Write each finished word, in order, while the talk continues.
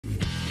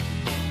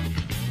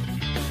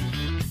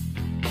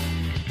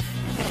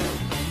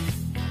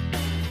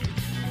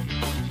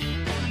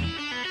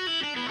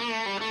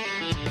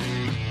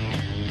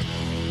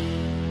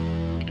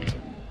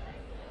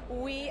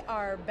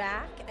are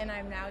back, and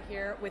I'm now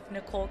here with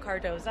Nicole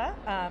Cardoza,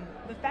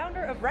 the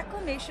founder of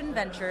Reclamation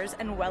Ventures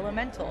and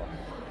Wellemental.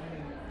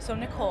 So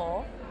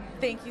Nicole,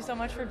 thank you so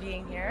much for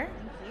being here.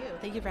 Thank you.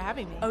 Thank you for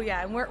having me. Oh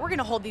yeah, and we're going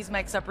to hold these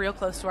mics up real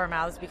close to our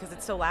mouths because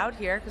it's so loud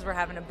here because we're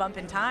having a bump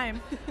in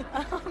time.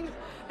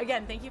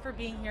 Again, thank you for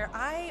being here.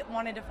 I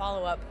wanted to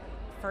follow up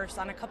first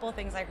on a couple of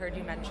things I heard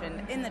you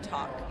mention in the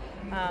talk.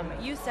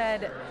 You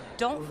said,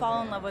 don't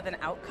fall in love with an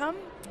outcome,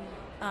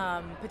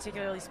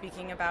 particularly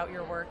speaking about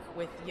your work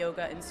with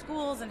yoga in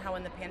schools and how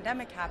when the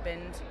pandemic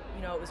happened,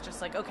 you know, it was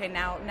just like, okay,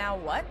 now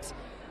what?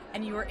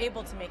 And you were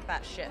able to make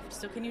that shift.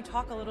 So can you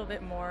talk a little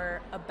bit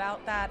more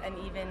about that and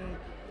even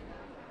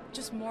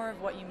just more of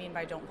what you mean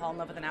by don't fall in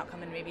love with an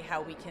outcome and maybe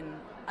how we can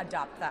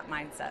adopt that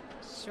mindset?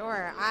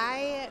 Sure.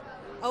 I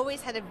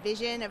always had a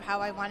vision of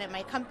how I wanted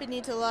my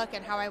company to look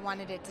and how I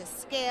wanted it to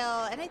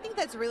scale. And I think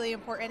that's really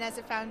important as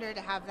a founder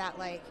to have that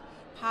like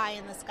pie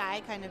in the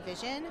sky kind of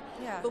vision.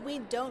 Yeah. But we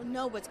don't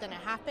know what's going to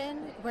happen.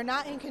 We're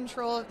not in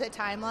control of the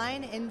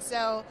timeline. And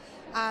so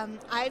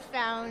I've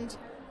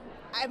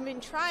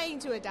been trying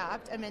to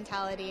adopt a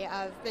mentality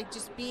of like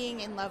just being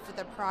in love with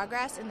the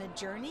progress and the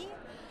journey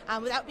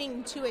without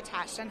being too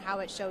attached on how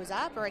it shows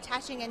up or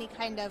attaching any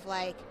kind of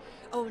like,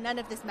 oh, none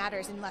of this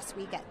matters unless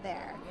we get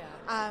there.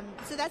 Yeah.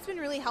 So that's been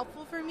really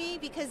helpful for me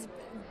because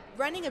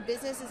running a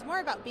business is more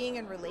about being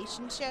in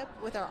relationship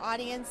with our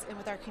audience and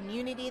with our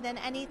community than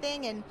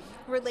anything. And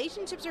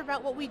relationships are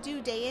about what we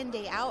do day in,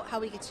 day out, how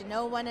we get to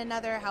know one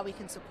another, how we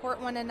can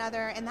support one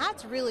another. And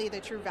that's really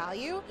the true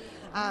value.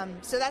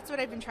 So that's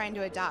what I've been trying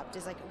to adopt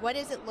is like, what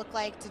does it look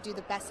like to do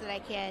the best that I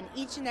can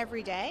each and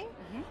every day?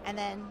 Mm-hmm. And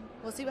then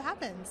we'll see what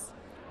happens.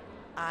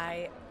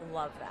 I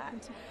love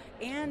that.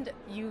 And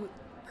you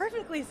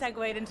perfectly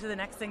segued into the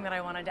next thing that I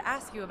wanted to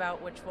ask you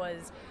about, which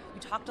was you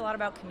talked a lot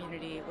about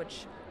community,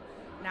 which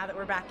now that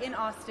we're back in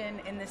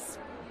Austin,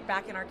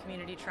 back in our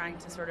community trying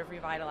to sort of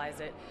revitalize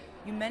it,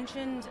 you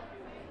mentioned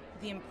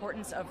the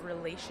importance of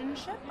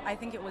relationship. I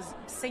think it was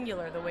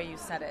singular the way you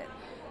said it.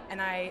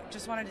 And I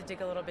just wanted to dig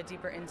a little bit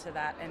deeper into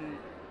that and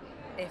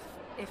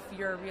if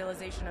your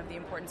realization of the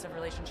importance of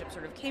relationship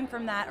sort of came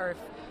from that or if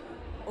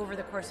over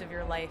the course of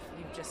your life,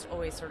 you've just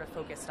always sort of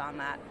focused on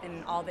that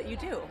in all that you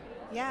do.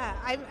 Yeah,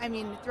 I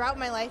mean, throughout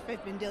my life,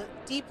 I've been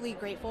deeply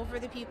grateful for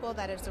the people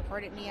that have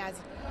supported me as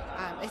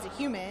a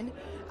human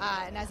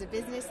and as a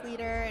business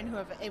leader and who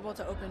have been able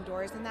to open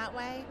doors in that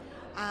way.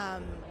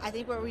 I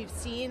think what we've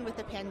seen with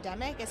the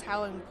pandemic is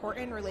how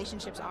important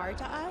relationships are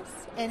to us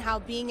and how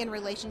being in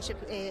relationship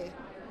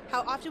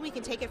how often we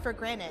can take it for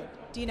granted,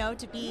 you know,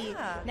 to be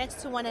next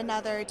to one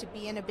another, to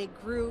be in a big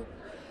group.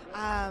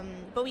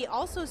 But we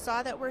also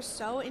saw that we're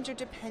so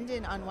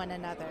interdependent on one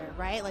another,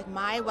 right? Like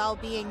my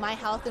well-being, my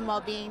health and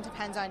well-being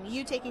depends on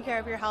you taking care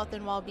of your health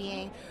and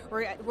well-being.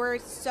 We're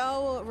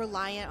so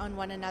reliant on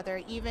one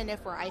another, even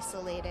if we're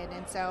isolated.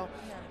 And so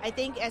I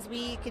think as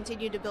we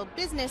continue to build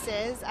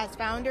businesses as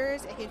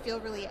founders, it can feel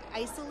really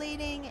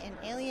isolating and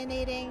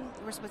alienating.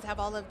 We're supposed to have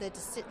all of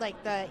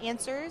the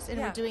answers and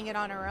we're doing it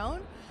on our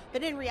own.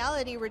 But in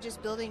reality, we're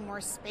just building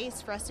more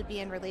space for us to be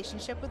in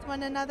relationship with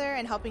one another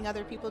and helping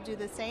other people do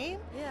the same.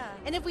 Yeah.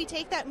 And if we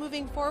take that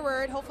moving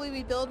forward, hopefully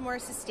we build more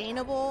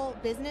sustainable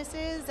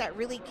businesses that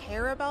really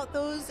care about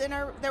those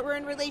that we're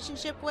in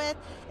relationship with,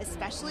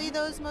 especially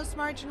those most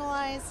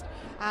marginalized,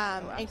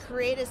 and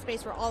create a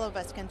space where all of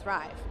us can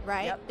thrive,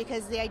 right? Yep.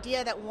 Because the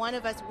idea that one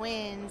of us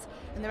wins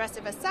and the rest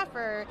of us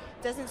suffer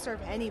doesn't serve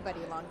anybody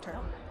long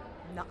term.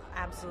 No,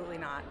 absolutely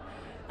not.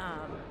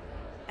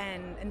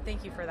 And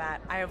thank you for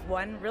that. I have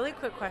one really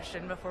quick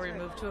question before we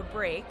move to a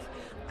break.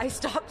 I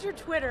stopped your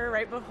Twitter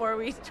right before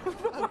we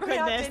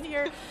hopped in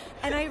here,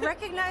 and I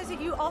recognize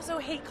that you also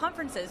hate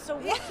conferences. So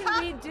what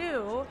can we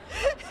do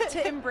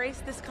to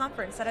embrace this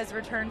conference that has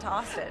returned to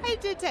Austin? I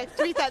did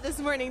tweet that this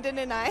morning,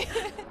 didn't I?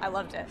 I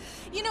loved it.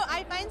 You know,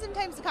 I find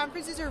sometimes the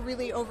conferences are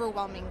really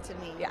overwhelming to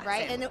me,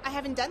 right? Same. And I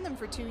haven't done them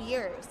for 2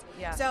 years.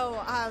 Yeah. So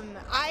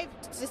I've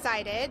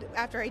decided,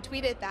 after I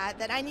tweeted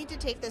that I need to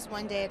take this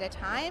one day at a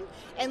time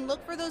and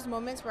look for those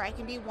moments where I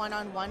can be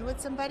one-on-one with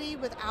somebody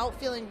without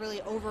feeling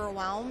really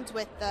overwhelmed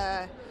with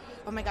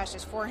oh my gosh,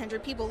 there's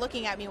 400 people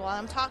looking at me while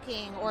I'm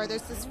talking, or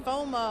there's this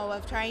FOMO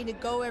of trying to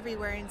go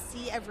everywhere and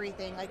see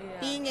everything.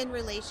 Being in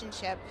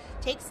relationship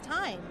takes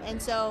time. And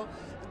so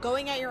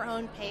going at your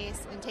own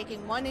pace and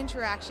taking one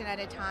interaction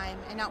at a time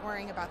and not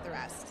worrying about the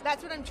rest.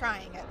 That's what I'm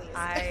trying, at least.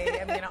 I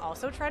am going to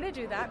also try to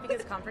do that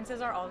because conferences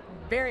are all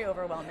very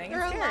overwhelming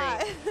and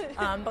scary.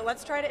 But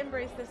let's try to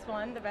embrace this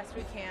one the best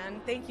we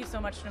can. Thank you so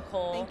much,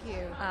 Nicole. Thank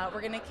you.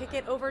 We're going to kick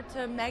it over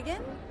to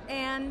Megan,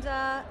 and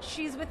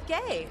she's with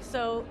Gay.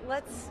 So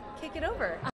let's kick it over.